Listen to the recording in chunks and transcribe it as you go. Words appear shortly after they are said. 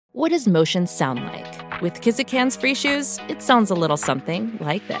What does motion sound like? With Kizikans free shoes, it sounds a little something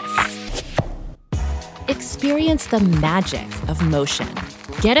like this. Experience the magic of motion.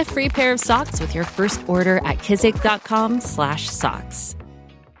 Get a free pair of socks with your first order at kizik.com/socks.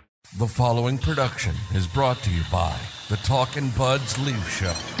 The following production is brought to you by the Talkin' Buds Leaf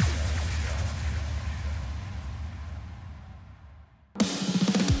Show.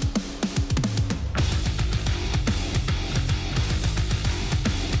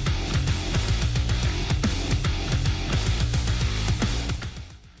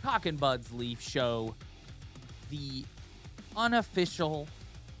 Talkin' Buds Leaf Show, the unofficial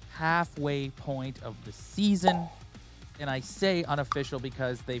halfway point of the season. And I say unofficial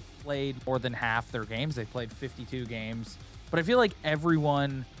because they've played more than half their games. They played 52 games. But I feel like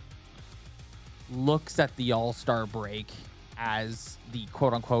everyone looks at the All-Star break as the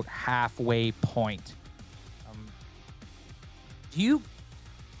quote-unquote halfway point.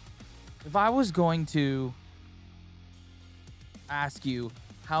 If I was going to ask you,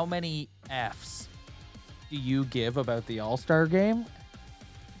 how many Fs do you give about the All-Star game?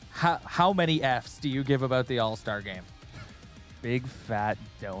 How many Fs do you give about the All-Star game? Big fat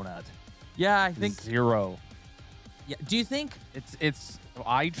donut. Yeah, I think 0. Yeah. Do you think It's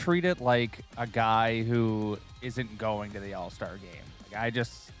I treat it like a guy who isn't going to the All-Star game. Like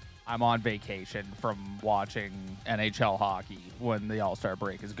I'm on vacation from watching NHL hockey when the All-Star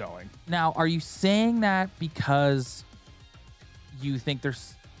break is going. now, are you saying that because you think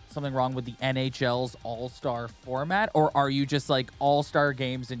there's something wrong with the NHL's All-Star format, or are you just like All-Star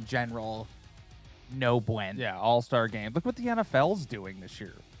games in general, no buen? Yeah, All-Star game. Look what the NFL's doing this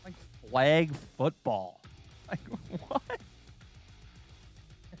year. Like flag football. Like what?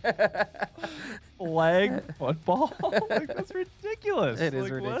 Flag football? Like, that's ridiculous. It is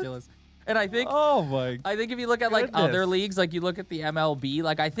Like, what? ridiculous. And I think I if you look at like other Goodness. leagues, like you look at the MLB,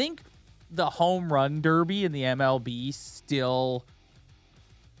 like I think the home run derby in the MLB still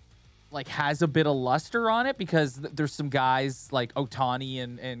like has a bit of luster on it because there's some guys like Ohtani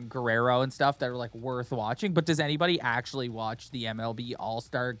and Guerrero and stuff that are like worth watching. But does anybody actually watch the MLB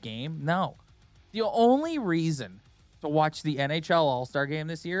All-Star game? No. The only reason to watch the NHL All-Star game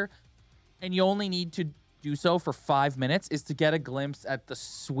this year, and you only need to do so for 5 minutes, is to get a glimpse at the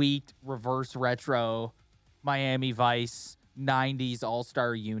sweet reverse retro Miami Vice 90s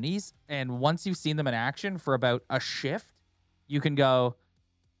All-Star unis. And once you've seen them in action for about a shift, you can go,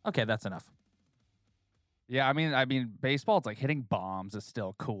 okay, that's enough. Yeah, I mean, baseball, it's like hitting bombs is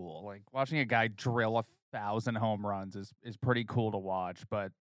still cool. Like watching a guy drill 1,000 home runs is pretty cool to watch.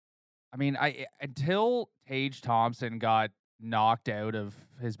 But I mean, until Tage Thompson got knocked out of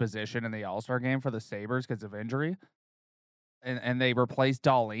his position in the All-Star game for the Sabres because of injury, and they replaced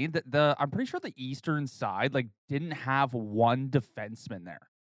Darlene, I'm pretty sure the Eastern side like didn't have one defenseman there.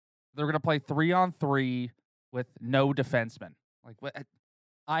 They're gonna play 3-on-3 with no defenseman. Like what?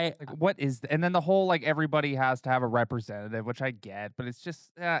 What is and then the whole like everybody has to have a representative, which I get, but it's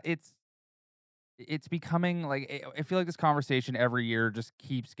just it's becoming like I feel like this conversation every year just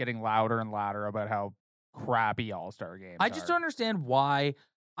keeps getting louder and louder about how crappy All-Star games I just don't understand why.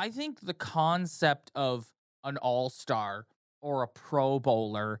 I think the concept of an All-Star or a Pro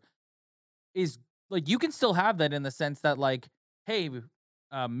Bowler is like, you can still have that in the sense that like, hey,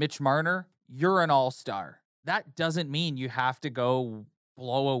 Mitch Marner, you're an All-Star. That doesn't mean you have to go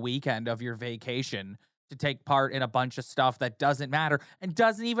blow a weekend of your vacation to take part in a bunch of stuff that doesn't matter and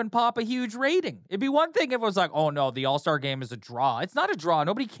doesn't even pop a huge rating. It'd be one thing if it was like, oh no, the All-Star game is a draw. It's not a draw.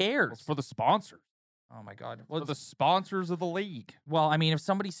 Nobody cares. It's for the sponsors. Oh my God. For the sponsors of the league. Well, I mean, if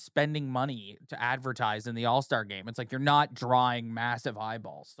somebody's spending money to advertise in the All-Star game, it's like you're not drawing massive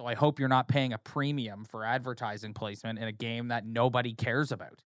eyeballs. So I hope you're not paying a premium for advertising placement in a game that nobody cares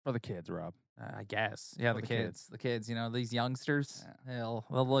about. For the kids, Rob. I guess. Yeah, For the the kids. The kids, you know, these youngsters, they'll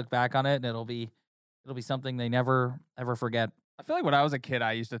look back on it and it'll be something they never ever forget. I feel like when I was a kid,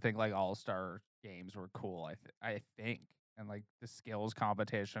 I used to think like All-Star games were cool. I think, and like the skills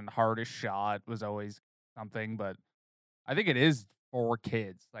competition, hardest shot was always something. But I think it is for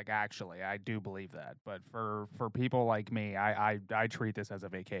kids. Like actually, I do believe that. But for people like me, I treat this as a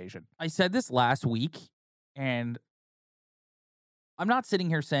vacation. I said this last week, and I'm not sitting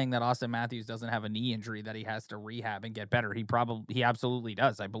here saying that Austin Matthews doesn't have a knee injury that he has to rehab and get better. He absolutely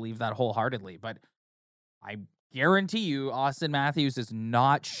does. I believe that wholeheartedly. But I guarantee you, Austin Matthews is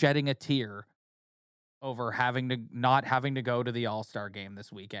not shedding a tear over not having to go to the All-Star game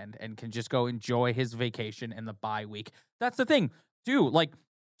this weekend and can just go enjoy his vacation in the bye week. That's the thing, too. Like,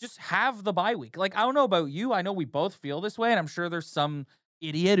 just have the bye week. Like, I don't know about you. I know we both feel this way, and I'm sure there's some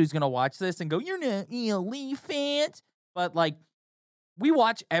idiot who's going to watch this and go, you're not a Leaf fan. But, like, we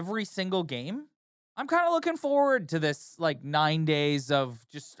watch every single game. I'm kind of looking forward to this, like, 9 days of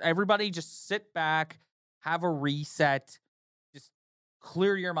just everybody just sit back, have a reset, just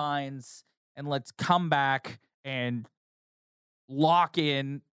clear your minds, and let's come back and lock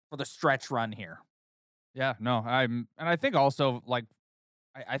in for the stretch run here. Yeah, no, and I think also, like,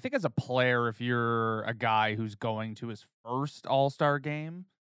 I think as a player, if you're a guy who's going to his first All-Star game,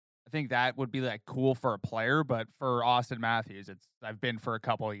 I think that would be, like, cool for a player. But for Austin Matthews, I've been for a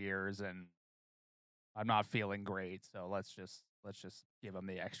couple of years and I'm not feeling great, so let's just give him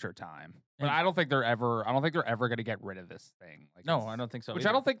the extra time. But I don't think they're ever going to get rid of this thing. Like, No, I don't think so. Which either.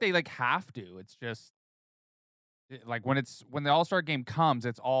 I don't think they, like, have to. It's just like when the All-Star game comes,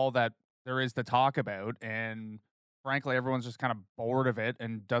 it's all that there is to talk about, and frankly, everyone's just kind of bored of it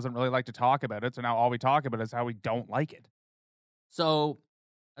and doesn't really like to talk about it. So now all we talk about is how we don't like it. So,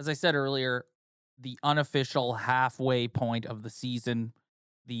 as I said earlier, the unofficial halfway point of the season,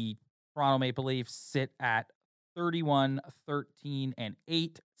 the Toronto Maple Leafs sit at 31, 13, and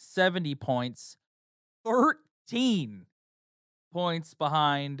 8, 70 points, 13 points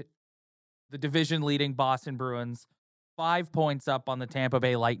behind the division-leading Boston Bruins, 5 points up on the Tampa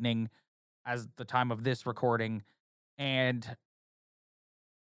Bay Lightning as the time of this recording. And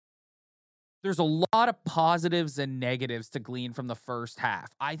there's a lot of positives and negatives to glean from the first half.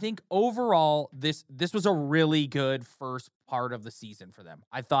 I think overall, this was a really good first part of the season for them.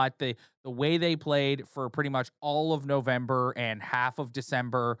 I thought the way they played for pretty much all of November and half of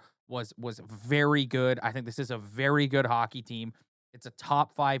December was very good. I think this is a very good hockey team. It's a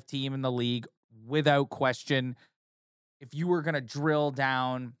top 5 team in the league without question. If you were going to drill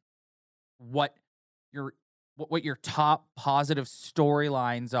down what your top positive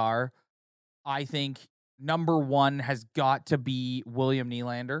storylines are, I think number 1 has got to be William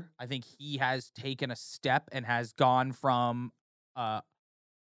Nylander. I think he has taken a step and has gone from an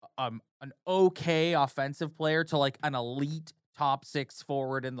okay offensive player to, like, an elite top 6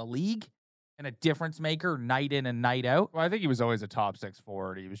 forward in the league and a difference maker night in and night out. Well, I think he was always a top 6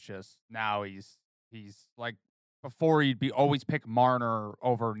 forward. He was just now he's like, before he'd be always pick Marner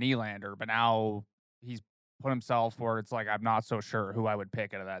over Nylander, but now he's put himself where it's like, I'm not so sure who I would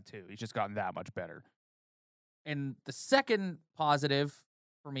pick out of that too. He's just gotten that much better. And the second positive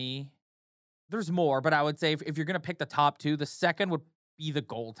for me, there's more, but I would say if you're going to pick the top 2, the second would be the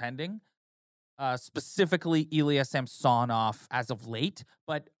goaltending, specifically Ilya Samsonov as of late.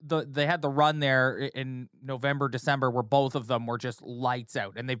 But they had the run there in November, December, where both of them were just lights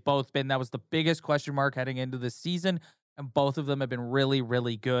out. And they've both been, that was the biggest question mark heading into this season. And both of them have been really,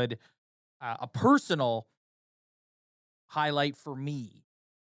 really good. A personal highlight for me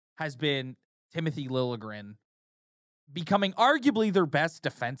has been Timothy Liljegren becoming arguably their best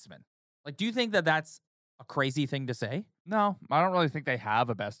defenseman. Like, do you think that that's a crazy thing to say? No, I don't really think they have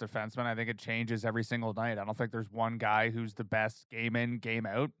a best defenseman. I think it changes every single night. I don't think there's one guy who's the best game in, game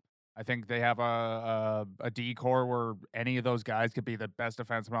out. I think they have a D-core where any of those guys could be the best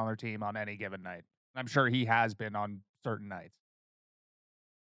defenseman on their team on any given night. I'm sure he has been on certain nights.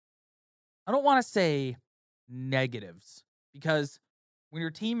 I don't want to say negatives, because when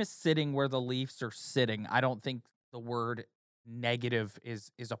your team is sitting where the Leafs are sitting, I don't think the word negative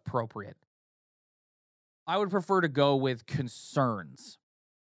is appropriate. I would prefer to go with concerns.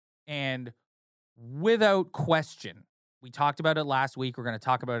 And without question, we talked about it last week. We're going to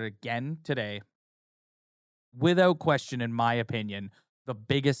talk about it again today. Without question, in my opinion, the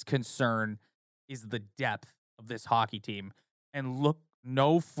biggest concern is the depth of this hockey team. And look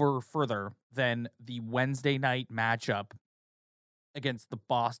no further than the Wednesday night matchup against the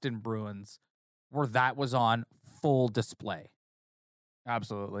Boston Bruins, where that was on full display.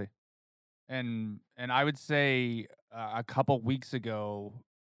 Absolutely. And I would say a couple weeks ago,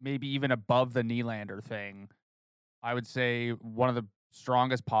 maybe even above the Nylander thing, I would say one of the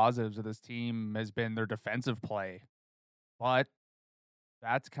strongest positives of this team has been their defensive play. But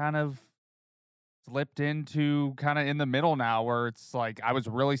that's kind of slipped into kind of in the middle now, where it's like I was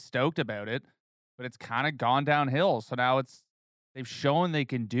really stoked about it, but it's kind of gone downhill. So now they've shown they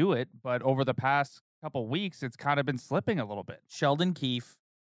can do it, but over the past couple weeks, it's kind of been slipping a little bit. Sheldon Keefe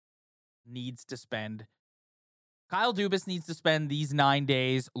needs to spend, Kyle Dubas needs to spend these 9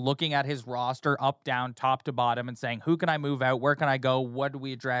 days looking at his roster up, down, top to bottom and saying, who can I move out? Where can I go? What do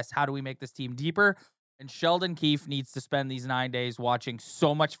we address? How do we make this team deeper? And Sheldon Keefe needs to spend these 9 days watching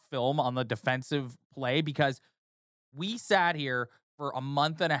so much film on the defensive play, because we sat here for a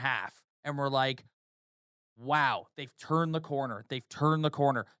month and a half and we're like, wow, they've turned the corner. They've turned the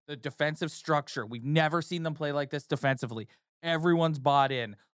corner. The defensive structure, we've never seen them play like this defensively. Everyone's bought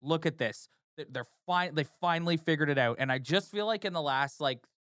in. Look at this. They're fine. They finally figured it out. And I just feel like in the last like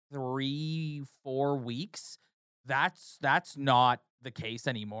 3-4 weeks, that's not the case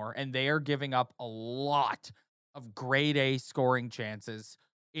anymore. And they are giving up a lot of grade A scoring chances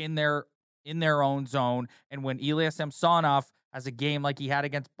in their own zone. And when Ilya Samsonov has a game like he had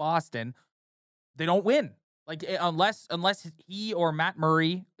against Boston, they don't win. Like unless he or Matt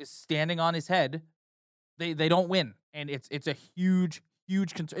Murray is standing on his head, they don't win. And it's a huge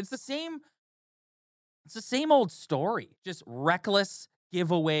concern. It's the same old story. Just reckless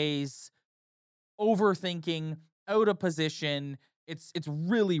giveaways, overthinking, out of position. It's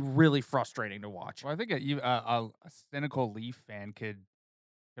really, really frustrating to watch. Well, I think a cynical Leaf fan could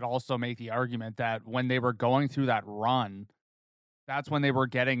also make the argument that when they were going through that run, that's when they were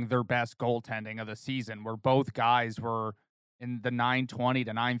getting their best goaltending of the season, where both guys were in the 920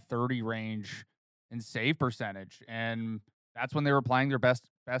 to 930 range in save percentage. And that's when they were playing their best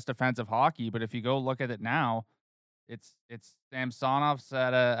defensive hockey. But if you go look at it now, it's Samsonov's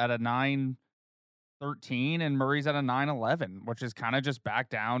at a 913 and Murray's at a 911, which is kind of just back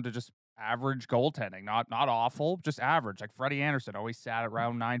down to just average goaltending. Not awful, just average. Like Freddie Anderson always sat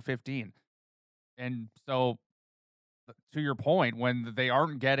around 915. And so to your point, when they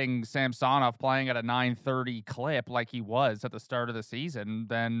aren't getting Samsonov playing at a 930 clip like he was at the start of the season,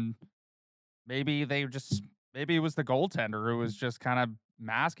 then maybe it was the goaltender who was just kind of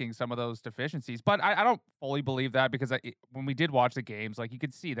masking some of those deficiencies. But I don't fully believe that, because when we did watch the games, like you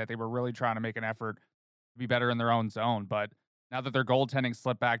could see that they were really trying to make an effort to be better in their own zone. But now that their goaltending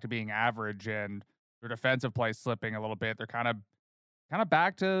slipped back to being average and their defensive play slipping a little bit, they're kind of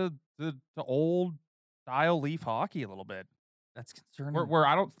back to the old style Leaf hockey a little bit. That's concerning. Where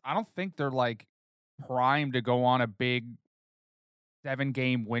I don't think they're like primed to go on a big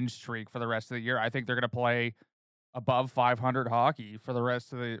 7-game win streak for the rest of the year. I think they're going to play above 500 hockey for the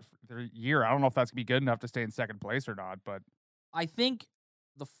rest of the year. I don't know if that's going to be good enough to stay in second place or not, but I think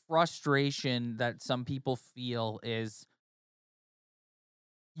the frustration that some people feel is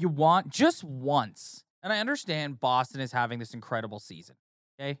you want just once, and I understand Boston is having this incredible season,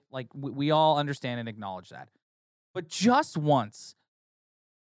 okay? Like, we all understand and acknowledge that. But just once,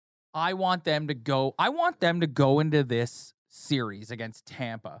 I want them to go into this series against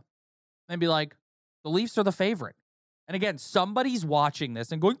Tampa and be like, the Leafs are the favorite. And again, somebody's watching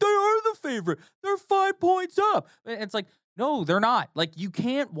this and going, they are the favorite. They're 5 points up. And it's like, no, they're not. Like, you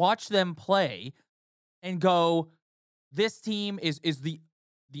can't watch them play and go, this team is the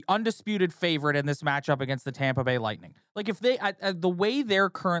undisputed favorite in this matchup against the Tampa Bay Lightning. Like, if they, the way they're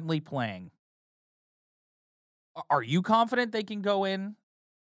currently playing, are you confident they can go in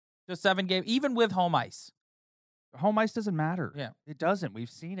to 7 games, even with home ice? Home ice doesn't matter. Yeah. It doesn't. We've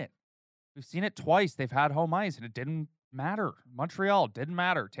seen it. We've seen it twice. They've had home ice, and it didn't matter. Montreal didn't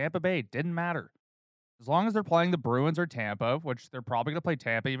matter. Tampa Bay didn't matter. As long as they're playing the Bruins or Tampa, which they're probably going to play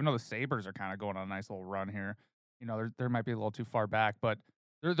Tampa, even though the Sabres are kind of going on a nice little run here. You know, they might be a little too far back, but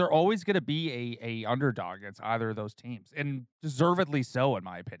they're always going to be a underdog against either of those teams, and deservedly so, in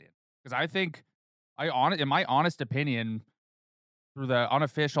my opinion. Because I think, in my honest opinion, through the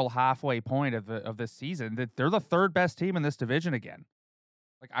unofficial halfway point of this season, that they're the third best team in this division again.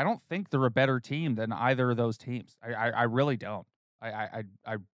 Like, I don't think they're a better team than either of those teams. I really don't. I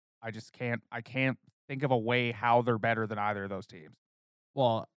just can't. I can't think of a way how they're better than either of those teams.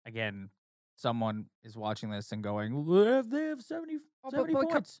 Well, again, someone is watching this and going, they have 70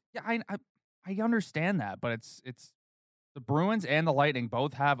 points. Yeah, I understand that, but it's the Bruins and the Lightning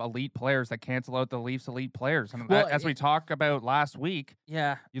both have elite players that cancel out the Leafs' elite players. And as we talked about last week,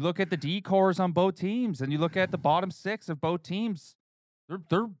 yeah, you look at the D-cores on both teams, and you look at the bottom six of both teams.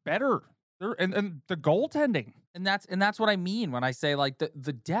 They're better. And the goaltending. And that's what I mean when I say, like,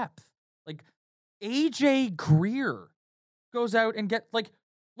 the depth. Like, AJ Greer goes out and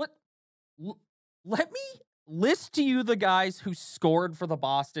let me list to you the guys who scored for the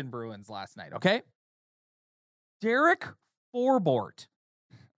Boston Bruins last night, okay? Derek Forbort.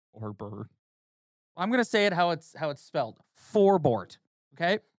 Forbort. I'm going to say it how it's spelled. Forbort,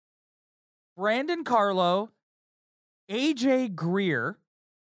 okay? Brandon Carlo, AJ Greer,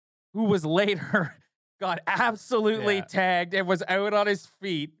 who was later got absolutely tagged and was out on his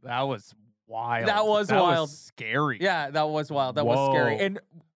feet. That was wild. That was wild. Was scary. Yeah, that was wild. That was scary. And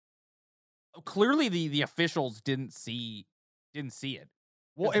clearly the officials didn't see it.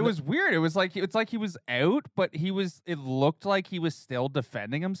 Well, it was weird. It's like he was out, but it looked like he was still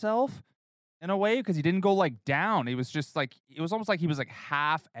defending himself in a way, because he didn't go like down. It was just like, it was almost like he was like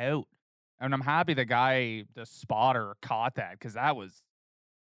half out. And I'm happy the spotter caught that, because that was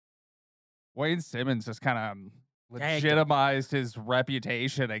Wayne Simmons just kind of legitimized his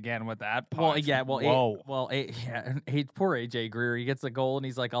reputation again with that punch. Poor AJ Greer. He gets a goal and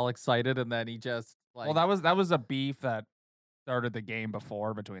he's like all excited, and then he just like. Well, that was a beef that started the game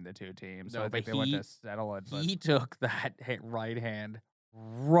before between the two teams. So I think they went to settle it. He took that right hand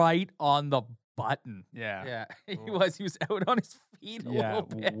right on the button. Yeah. He was out on his feet a little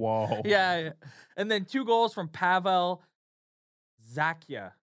bit. Whoa. Yeah. And then 2 goals from Pavel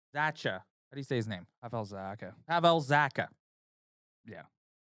Zacha. How do you say his name? Pavel Zacha. Pavel Zacha. Yeah.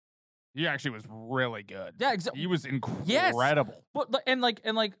 He actually was really good. Yeah, exactly. He was incredible. Yes. But and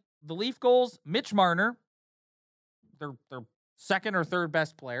the Leaf goals, Mitch Marner, their second or third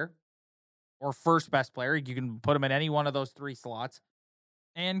best player, or first best player. You can put him in any one of those 3 slots.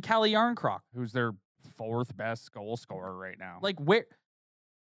 And Kalle Yarncroc, who's their 4th best goal scorer right now. Like, where?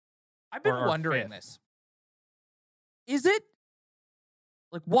 I've been wondering this. Is it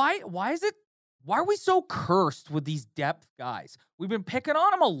like why is it? Why are we so cursed with these depth guys? We've been picking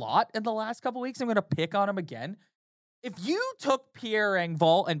on them a lot in the last couple weeks. I'm going to pick on them again. If you took Pierre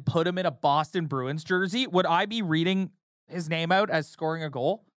Engvall and put him in a Boston Bruins jersey, would I be reading his name out as scoring a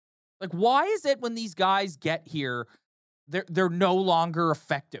goal? Like, why is it when these guys get here, they're no longer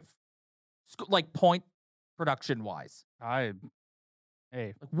effective, like point production wise?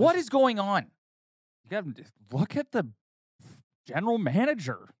 What is going on? You got to look at the general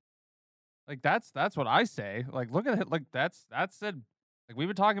manager. Like that's what I say. Like look at it. Like that's it. Like we've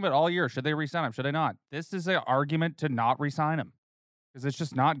been talking about all year. Should they re-sign him? Should they not? This is an argument to not re-sign him because it's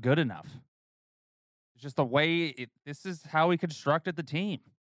just not good enough. It's just the way this is how he constructed the team.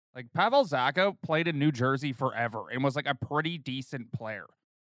 Like Pavel Zacha played in New Jersey forever and was like a pretty decent player.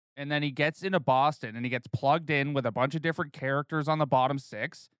 And then he gets into Boston and he gets plugged in with a bunch of different characters on the bottom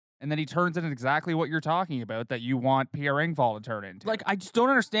 6. And then he turns into exactly what you're talking about that you want Pierre Engvall to turn into. Like, I just don't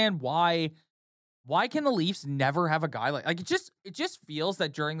understand why can the Leafs never have a guy like it just feels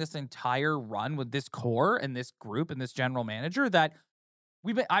that during this entire run with this core and this group and this general manager that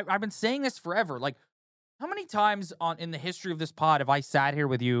I've been saying this forever. Like, how many times in the history of this pod have I sat here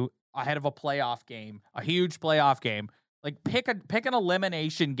with you ahead of a playoff game, a huge playoff game, like pick an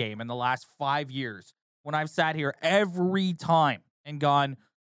elimination game in the last 5 years when I've sat here every time and gone,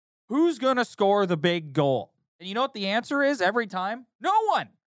 who's going to score the big goal? And you know what the answer is every time? No one.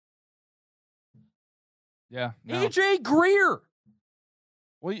 Yeah. No. AJ Greer.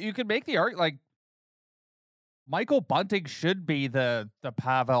 Well, you could make the argument, like, Michael Bunting should be the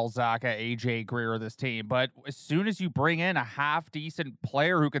Pavel Zacha, AJ Greer of this team. But as soon as you bring in a half-decent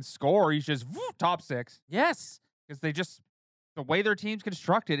player who can score, he's just top 6. Yes. Because the way their team's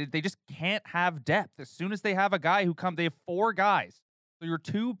constructed, they just can't have depth. As soon as they have a guy they have 4 guys. So your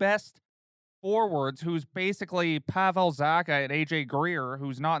 2 best forwards, who's basically Pavel Zacha and AJ Greer,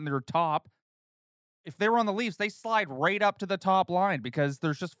 who's not in their top. If they were on the Leafs, they slide right up to the top line because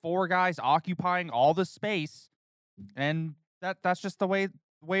there's just 4 guys occupying all the space, and that's just the way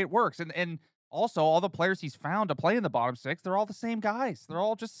it works. And also all the players he's found to play in the bottom 6, they're all the same guys. They're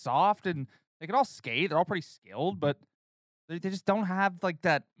all just soft and they can all skate. They're all pretty skilled, but they just don't have like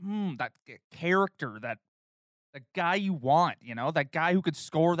that character, that guy you want, that guy who could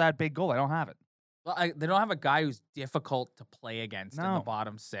score that big goal. They don't have it. Well, they don't have a guy who's difficult to play against in the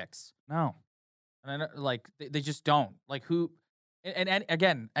bottom 6. No. And they just don't. Like, who? And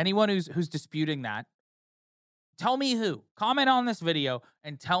again, anyone who's disputing that, tell me who. Comment on this video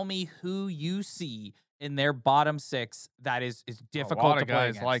and tell me who you see in their bottom 6 that is difficult to play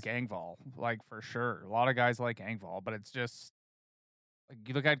against. A lot of guys like Engvall, like for sure. A lot of guys like Engvall, but it's just like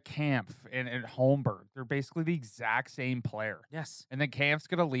you look at Kampf and Holmberg. They're basically the exact same player. Yes. And then Kampf's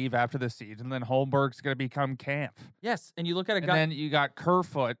gonna leave after the season. And then Holmberg's gonna become Kampf. Yes. And you look at a guy. And then you got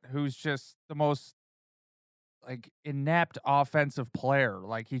Kerfoot, who's just the most like inept offensive player.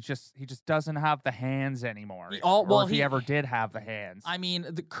 Like he just doesn't have the hands anymore. He ever did have the hands. I mean,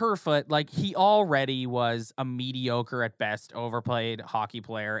 the Kerfoot, like he already was a mediocre at best, overplayed hockey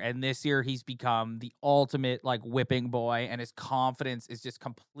player, and this year he's become the ultimate like whipping boy, and his confidence is just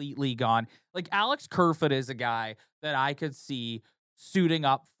completely gone. Like Alex Kerfoot is a guy that I could see suiting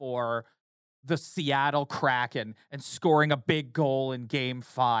up for the Seattle Kraken and scoring a big goal in Game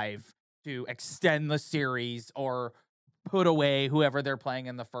 5 to extend the series or put away whoever they're playing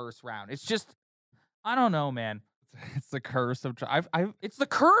in the first round. It's just, I don't know, man. It's the curse of it's the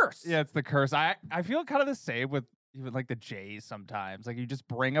curse. Yeah, it's the curse. I feel kind of the same with even like the Jays sometimes. Like you just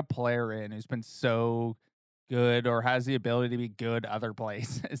bring a player in who's been so good or has the ability to be good other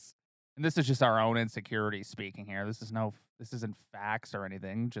places. And this is just our own insecurity speaking here. This isn't facts or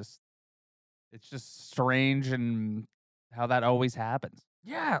anything. It's just strange and how that always happens.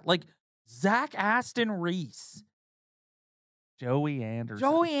 Yeah, like Zach Aston Reese Joey Anderson.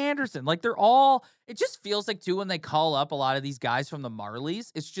 Joey Anderson. Like, they're all, it just feels like, too, when they call up a lot of these guys from the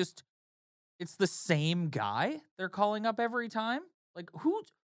Marlies, it's the same guy they're calling up every time. Like, who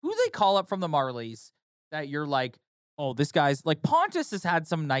they call up from the Marlies that you're like, oh, this guy's, like, Pontus has had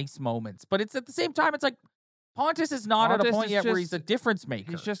some nice moments, but it's at the same time, it's like, Pontus is not at a point yet where he's a difference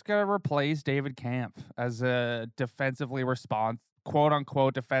maker. He's just going to replace David Camp as a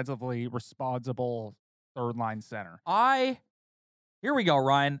quote-unquote, defensively responsible third-line center. Here we go,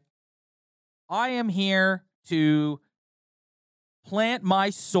 Ryan. I am here to plant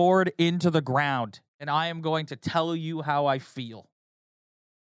my sword into the ground, and I am going to tell you how I feel.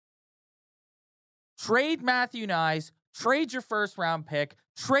 Trade Matthew Nyes, trade your first-round pick,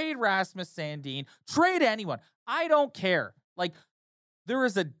 trade Rasmus Sandin, trade anyone. I don't care. Like, there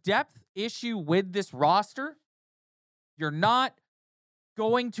is a depth issue with this roster. You're not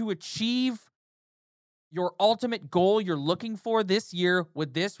going to achieve your ultimate goal you're looking for this year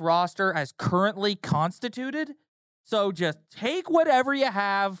with this roster as currently constituted. So just take whatever you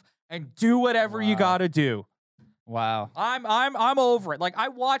have and do whatever you got to do. Wow. I'm over it. Like, I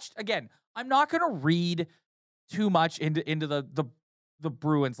watched, again, I'm not going to read too much into the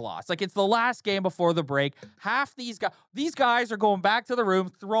Bruins loss. Like, it's the last game before the break. Half these guys are going back to the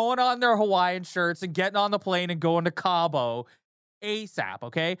room, throwing on their Hawaiian shirts and getting on the plane and going to Cabo ASAP,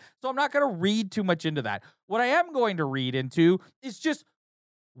 okay? So I'm not going to read too much into that. What I am going to read into is just,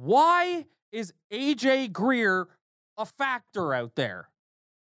 why is AJ Greer a factor out there?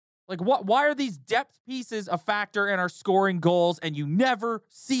 Like, why are these depth pieces a factor and are scoring goals and you never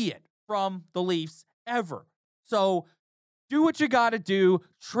see it from the Leafs ever? So do what you got to do,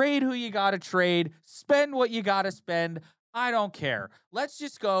 trade who you got to trade, spend what you got to spend. I don't care. Let's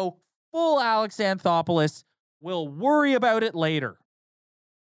just go full Alex Anthopoulos. We'll worry about it later.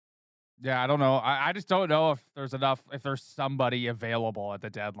 Yeah, I don't know. I just don't know if there's somebody available at the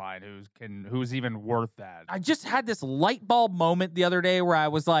deadline who's even worth that. I just had this light bulb moment the other day where I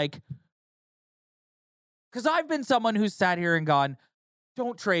was like, because I've been someone who's sat here and gone,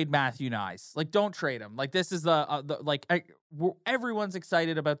 don't trade Matthew Nyes. Like, don't trade him. Like, this is everyone's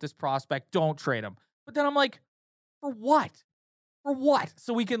excited about this prospect. Don't trade him. But then I'm like, for what? For what?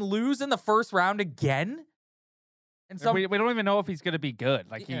 So we can lose in the first round again? And we don't even know if he's going to be good.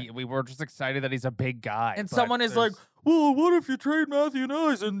 Like, we were just excited that he's a big guy. And someone is like, well, what if you trade Matthew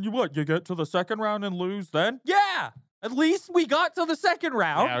Nyes and you get to the second round and lose then? Yeah. At least we got to the second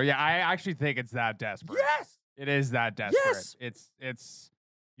round. Yeah, I actually think it's that desperate. Yes. It is that desperate. Yes. It's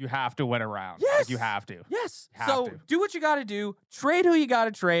you have to win a round. Yes. Like, you have to. Yes. So do what you got to do. Trade who you got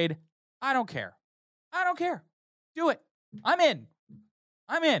to trade. I don't care. Do it. I'm in.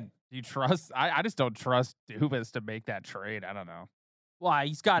 Do you trust? I just don't trust Dubas to make that trade. I don't know. Why?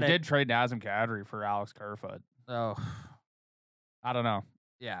 He's got it. He did trade Nazem Kadri for Alex Kerfoot. Oh. I don't know.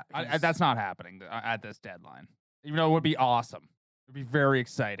 Yeah. That's not happening at this deadline. Even though it would be awesome. It would be very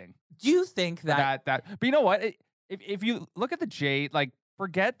exciting. Do you think that... But you know what? If you look at the Jays, like,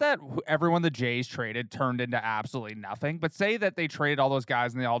 forget that everyone the Jays traded turned into absolutely nothing, but say that they traded all those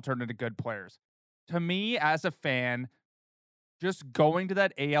guys and they all turned into good players. To me, as a fan, just going to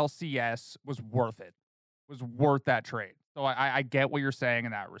that ALCS was worth it. Was worth that trade. So I get what you're saying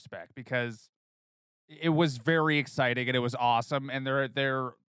in that respect, because it was very exciting and it was awesome. And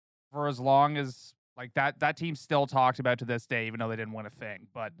they're for as long as, like, that team still talked about to this day, even though they didn't win a thing.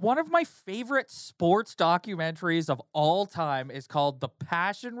 But one of my favorite sports documentaries of all time is called The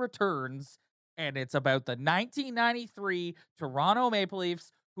Passion Returns, and it's about the 1993 Toronto Maple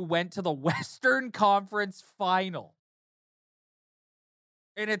Leafs who went to the Western Conference Final.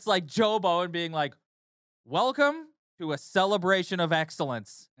 And it's like Joe Bowen being like, welcome to a celebration of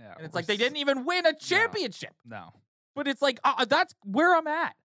excellence. Yeah, and it's like they didn't even win a championship. No. But it's like, that's where I'm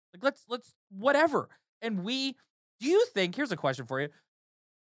at. Like, let's whatever. And here's a question for you.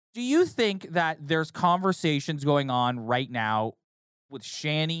 Do you think that there's conversations going on right now with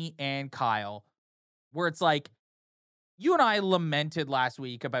Shanny and Kyle where it's like, you and I lamented last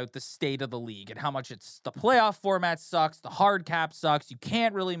week about the state of the league and how much the playoff format sucks, the hard cap sucks, you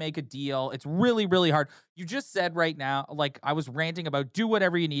can't really make a deal, it's really, really hard. You just said right now, like, I was ranting about do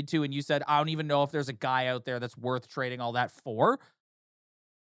whatever you need to, and you said, I don't even know if there's a guy out there that's worth trading all that for.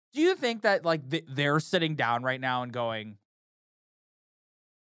 Do you think that, like, they're sitting down right now and going,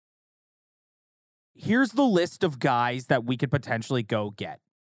 here's the list of guys that we could potentially go get.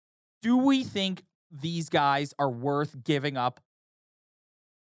 Do we think these guys are worth giving up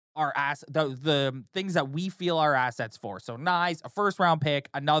our the things that we feel our assets for? So Nyes, a first round pick,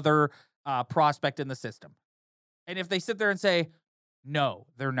 another prospect in the system. And if they sit there and say, no,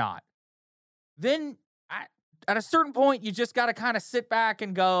 they're not, then at a certain point, you just got to kind of sit back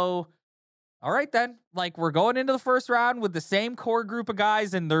and go, all right, then, like, we're going into the first round with the same core group of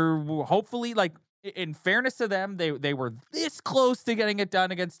guys, and they're hopefully, like, in fairness to them, they were this close to getting it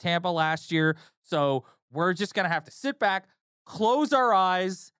done against Tampa last year. So we're just going to have to sit back, close our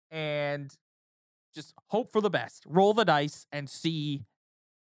eyes, and just hope for the best. Roll the dice and see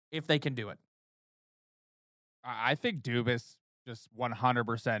if they can do it. I think Dubas just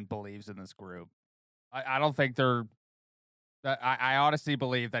 100% believes in this group. I don't think they're. I honestly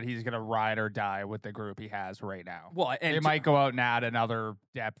believe that he's going to ride or die with the group he has right now. Well, and they might go out and add another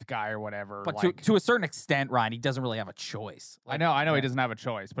depth guy or whatever. But like, to a certain extent, Ryan, he doesn't really have a choice. Like, I know he doesn't have a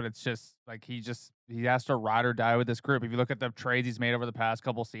choice, but it's just like he has to ride or die with this group. If you look at the trades he's made over the past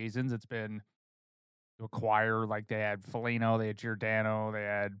couple seasons, it's been to acquire, like they had Foligno, they had Giordano, they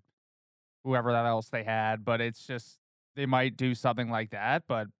had whoever that else they had, but it's just they might do something like that.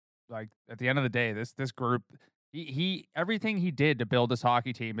 But like at the end of the day, this group. He everything he did to build this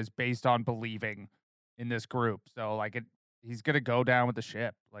hockey team is based on believing in this group. So like he's gonna go down with the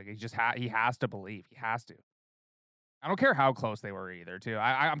ship. Like he has to believe. He has to. I don't care how close they were either. Too.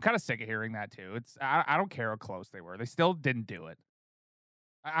 I'm kind of sick of hearing that too. I don't care how close they were. They still didn't do it.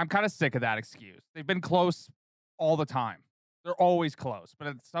 I'm kind of sick of that excuse. They've been close all the time. They're always close. But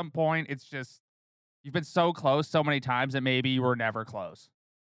at some point, it's just you've been so close so many times that maybe you were never close.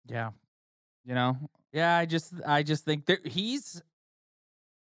 Yeah. You know. Yeah, I just think it's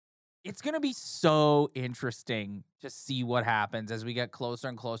going to be so interesting to see what happens as we get closer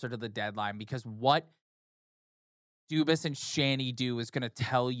and closer to the deadline, because what Dubas and Shanny do is going to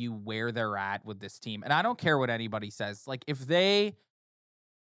tell you where they're at with this team. And I don't care what anybody says. Like,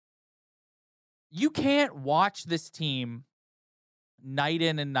 you can't watch this team night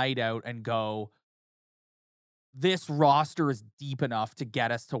in and night out and go, this roster is deep enough to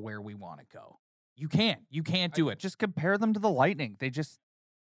get us to where we want to go. You can't do it. Just compare them to the Lightning. They just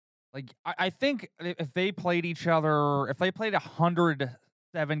like I think if they played each other, if they played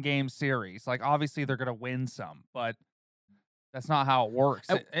 107 game series, like obviously they're gonna win some, but that's not how it works.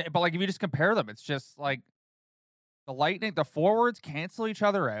 But like if you just compare them, it's just like the Lightning, the forwards cancel each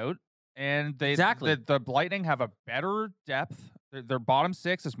other out, and the Lightning have a better depth. Their bottom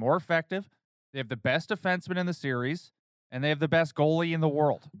six is more effective. They have the best defenseman in the series. And they have the best goalie in the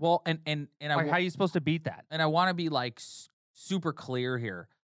world. Well, and like, how are you supposed to beat that? And I want to be like super clear here.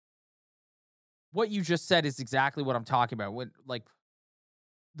 What you just said is exactly what I'm talking about. When like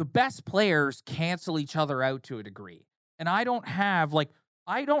the best players cancel each other out to a degree, and I don't have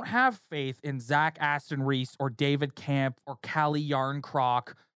faith in Zach Aston Reese or David Camp or Callie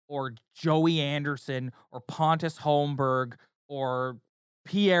Yarncroc or Joey Anderson or Pontus Holmberg or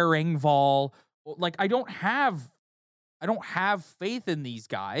Pierre Engvall. Like I don't have faith in these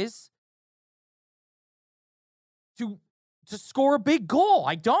guys to score a big goal.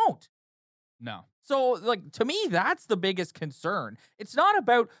 I don't. No. So, like, to me, that's the biggest concern. It's not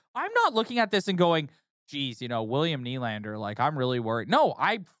about, I'm not looking at this and going, geez, William Nylander, like, I'm really worried. No,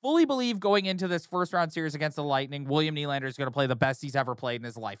 I fully believe going into this first round series against the Lightning, William Nylander is going to play the best he's ever played in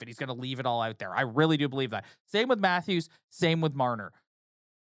his life, and he's going to leave it all out there. I really do believe that. Same with Matthews, same with Marner.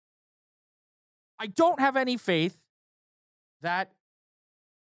 I don't have any faith that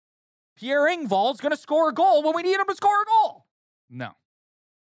Pierre Engvall is going to score a goal when we need him to score a goal.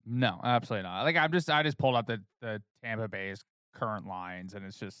 No, absolutely not. Like I just pulled up the Tampa Bay's current lines, and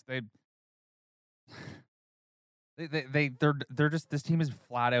it's just they're just this team is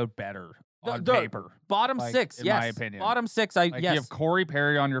flat out better on paper. Bottom six, in yes. my opinion. Bottom six, yes. You have Corey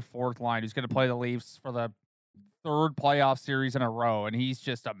Perry on your fourth line, who's going to play the Leafs for the third playoff series in a row, and he's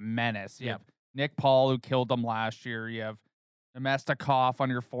just a menace. You have Nick Paul, who killed them last year. You have Nemestikov on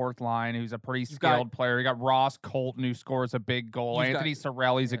your fourth line, who's a pretty skilled player. You got Ross Colton, who scores a big goal. Anthony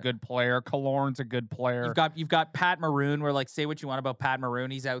Cirelli's a good player. Killorn's a good player. You've got Pat Maroon, where, like, say what you want about Pat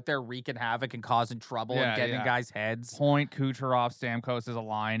Maroon, he's out there wreaking havoc and causing trouble and getting in guys' heads. Point, Kucherov, Stamkos as a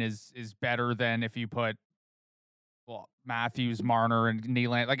line is better than if you put Matthews, Marner, and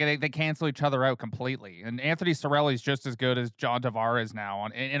Nylander. Like they cancel each other out completely. And Anthony Cirelli's just as good as John Tavares now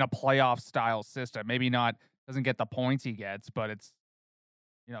in a playoff style system. Maybe not. Doesn't get the points he gets, but it's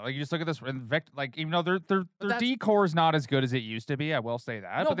like you just look at this, like even though their D-core is not as good as it used to be, I will say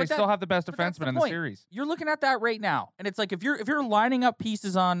that, but they still have the best defenseman in the series. You're looking at that right now, and it's like if you're lining up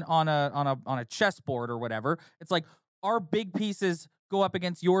pieces on a chessboard or whatever, it's like our big pieces go up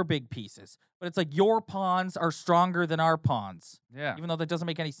against your big pieces, but it's like your pawns are stronger than our pawns. Yeah, even though that doesn't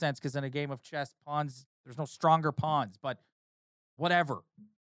make any sense because in a game of chess, there's no stronger pawns, but whatever.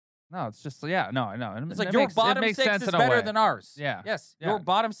 No, it's just no. It's like your bottom six is better than ours. Yeah. Yes. Yeah. Your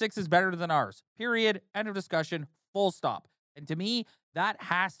bottom six is better than ours. Period. End of discussion. Full stop. And to me, that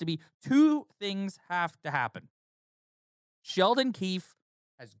has to be two things have to happen. Sheldon Keefe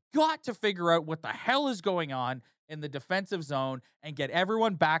has got to figure out what the hell is going on in the defensive zone and get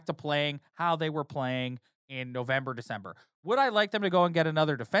everyone back to playing how they were playing in November, December. Would I like them to go and get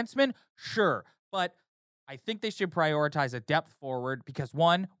another defenseman? Sure. But I think they should prioritize a depth forward because,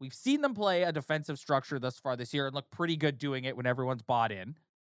 one, we've seen them play a defensive structure thus far this year and look pretty good doing it when everyone's bought in.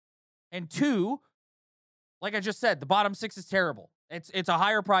 And two, like I just said, the bottom six is terrible. It's a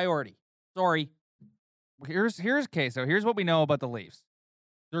higher priority. Sorry. Here's so here's what we know about the Leafs.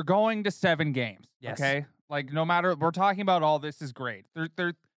 They're going to 7 games. Yes. Okay? Like, no matter, we're talking about all this is great.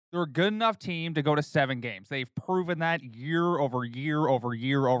 They're a good enough team to go to 7 games. They've proven that year over year over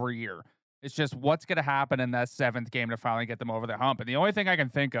year over year. It's just what's going to happen in that 7th game to finally get them over the hump. And the only thing I can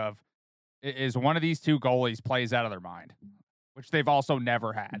think of is one of these two goalies plays out of their mind, which they've also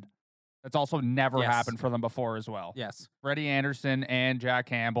never had. That's also never happened for them before as well. Yes. Freddie Anderson and Jack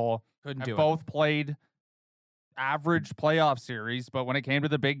Campbell have both played average playoff series, but when it came to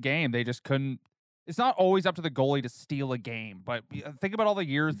the big game, they just couldn't. It's not always up to the goalie to steal a game, but think about all the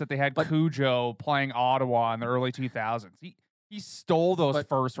years that they had Cujo playing Ottawa in the early 2000s. He stole those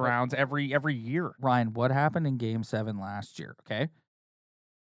first rounds every year. Ryan, what happened in Game 7 last year, okay?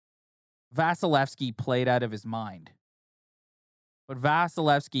 Vasilevsky played out of his mind. But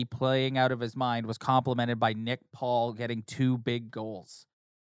Vasilevsky playing out of his mind was complemented by Nick Paul getting 2 big goals.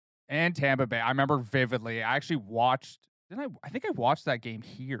 And Tampa Bay. I remember vividly. I actually watched. I think I watched that game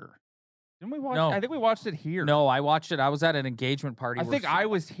here. Didn't we watch? No. I think we watched it here. No, I watched it. I was at an engagement party. I think I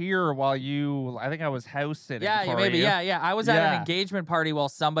was here while you. I think I was house sitting. Yeah, maybe. You. Yeah. I was at an engagement party while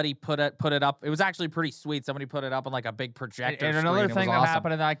somebody put it up. It was actually pretty sweet. Somebody put it up on like a big projector. And another thing that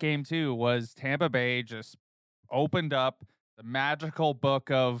happened in that game too was Tampa Bay just opened up the magical book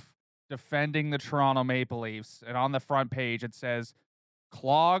of defending the Toronto Maple Leafs, and on the front page it says,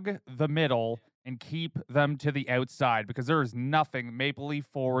 "Clog the middle and keep them to the outside," because there is nothing Maple Leaf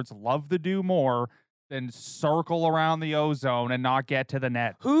forwards love to do more than circle around the O-zone and not get to the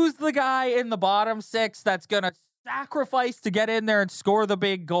net. Who's the guy in the bottom 6 that's going to sacrifice to get in there and score the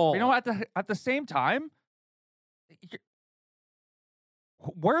big goal? You know, at the same time,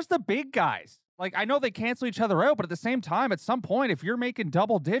 where's the big guys? Like, I know they cancel each other out, but at the same time, at some point, if you're making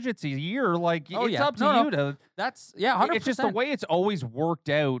double digits a year, like, it's up to you to. That's 100%. It's just the way it's always worked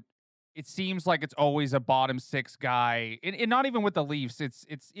out. It seems like it's always a bottom 6 guy, and not even with the Leafs. It's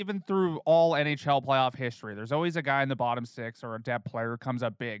even through all NHL playoff history. There's always a guy in the bottom 6 or a depth player who comes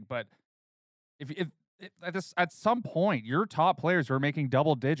up big. But if at some point your top players who are making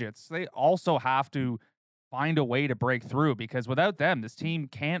double digits, they also have to find a way to break through, because without them, this team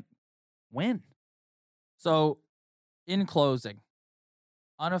can't win. So, in closing,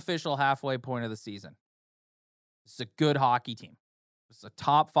 unofficial halfway point of the season. This is a good hockey team. It's a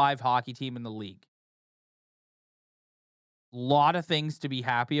top 5 hockey team in the league. A lot of things to be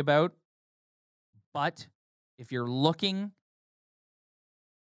happy about. But if you're looking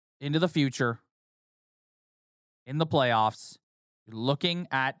into the future, in the playoffs, you're looking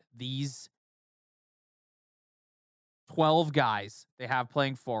at these 12 guys they have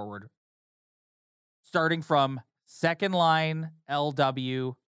playing forward, starting from second line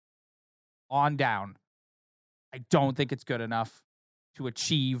LW on down. I don't think it's good enough to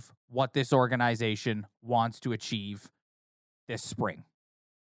achieve what this organization wants to achieve this spring.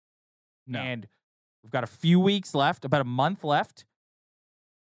 No. And we've got a few weeks left, about a month left.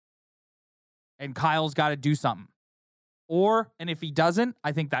 And Kyle's got to do something. And if he doesn't,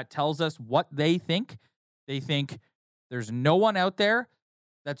 I think that tells us what they think. They think there's no one out there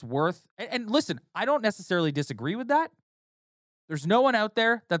that's worth. And listen, I don't necessarily disagree with that. There's no one out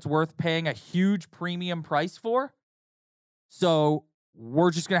there that's worth paying a huge premium price for. So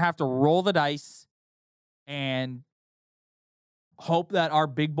we're just going to have to roll the dice and hope that our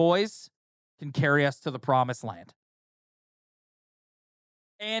big boys can carry us to the promised land.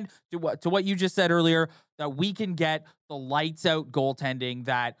 And to what you just said earlier, that we can get the lights out goaltending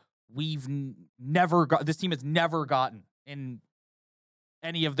that we've never got. This team has never gotten in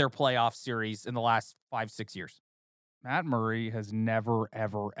any of their playoff series in the last 5-6 years. Matt Murray has never,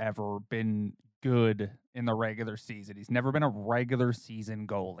 ever, ever been good in the regular season. He's never been a regular season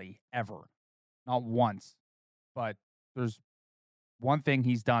goalie, ever. Not once. But there's one thing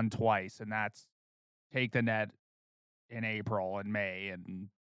he's done twice, and that's take the net in April and May and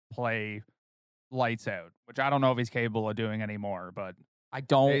play lights out, which I don't know if he's capable of doing anymore, but I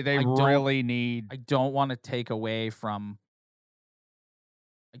don't really need. I don't want to take away from.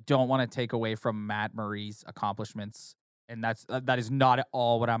 I don't want to take away from Matt Murray's accomplishments, and that is not at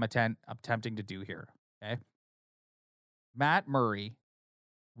all what I'm attempting to do here. Okay, Matt Murray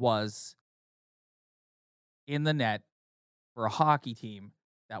was in the net for a hockey team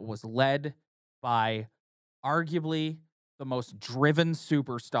that was led by arguably the most driven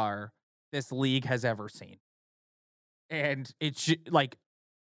superstar this league has ever seen. And it's like,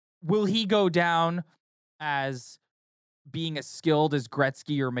 will he go down as being as skilled as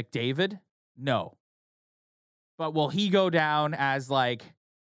Gretzky or McDavid? No. But will he go down as like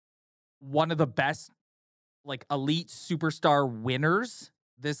one of the best, like, elite superstar winners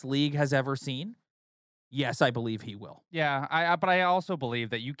this league has ever seen? Yes, I believe he will. Yeah, but I also believe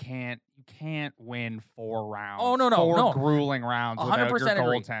that you can't win 4 rounds. Oh, no. Four grueling rounds without your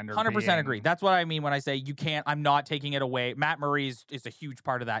goaltender. 100% agree. That's what I mean when I say you can't. I'm not taking it away. Matt Murray is a huge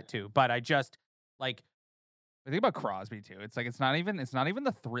part of that too. But I just like. I think about Crosby too. It's like it's not even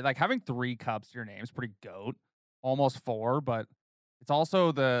the 3. Like having 3 cups to your name is pretty goat. Almost 4, but it's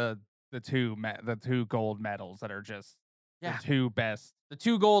also the 2 gold medals that are just the 2 best. The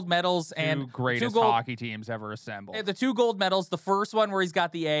 2 gold medals and greatest hockey teams ever assembled. The 2 gold medals, the first one where he's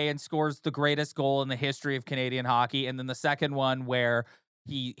got the A and scores the greatest goal in the history of Canadian hockey, and then the second one where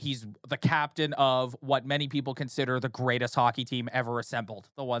he's the captain of what many people consider the greatest hockey team ever assembled,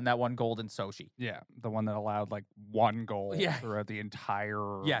 the one that won gold in Sochi. Yeah, the one that allowed like 1 goal throughout the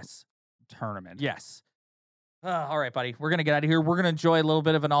entire tournament. Yes. All right, buddy. We're going to get out of here. We're going to enjoy a little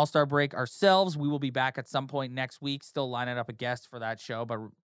bit of an all-star break ourselves. We will be back at some point next week. Still lining up a guest for that show, but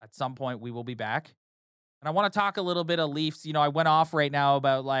at some point we will be back. And I want to talk a little bit of Leafs. You know, I went off right now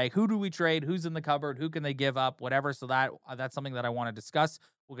about like, who do we trade? Who's in the cupboard? Who can they give up? Whatever. So that's something that I want to discuss.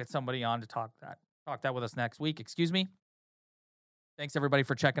 We'll get somebody on to talk that with us next week. Excuse me. Thanks, everybody,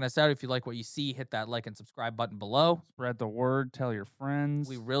 for checking us out. If you like what you see, hit that like and subscribe button below. Spread the word. Tell your friends.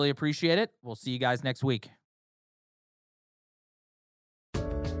 We really appreciate it. We'll see you guys next week.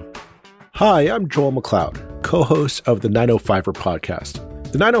 Hi, I'm Joel McLeod, co-host of the 905er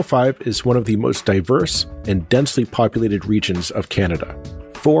podcast. The 905 is one of the most diverse and densely populated regions of Canada.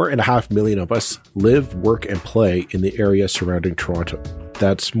 4.5 million of us live, work, and play in the area surrounding Toronto.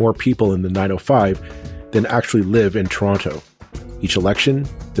 That's more people in the 905 than actually live in Toronto. Each election,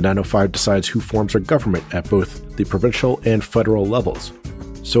 the 905 decides who forms our government at both the provincial and federal levels.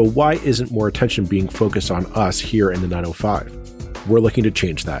 So why isn't more attention being focused on us here in the 905? We're looking to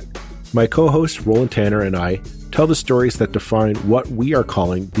change that. My co-host Roland Tanner and I tell the stories that define what we are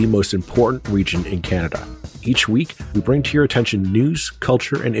calling the most important region in Canada. Each week, we bring to your attention news,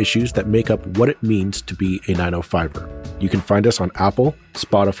 culture, and issues that make up what it means to be a 905er. You can find us on Apple,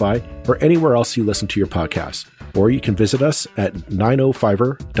 Spotify, or anywhere else you listen to your podcast. Or you can visit us at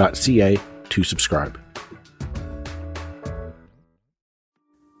 905er.ca to subscribe.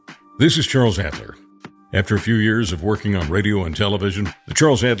 This is Charles Adler. After a few years of working on radio and television, The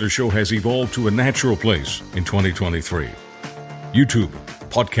Charles Adler Show has evolved to a natural place in 2023. YouTube,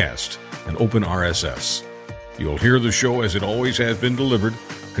 podcast, and open RSS. You'll hear the show as it always has been delivered,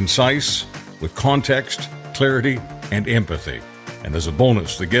 concise, with context, clarity, and empathy. And as a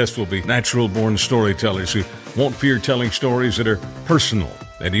bonus, the guests will be natural-born storytellers who won't fear telling stories that are personal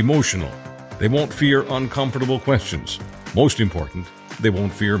and emotional. They won't fear uncomfortable questions. Most important, they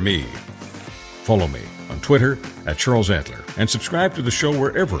won't fear me. Follow me on Twitter @Charles Adler and subscribe to the show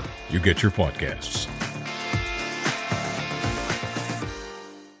wherever you get your podcasts.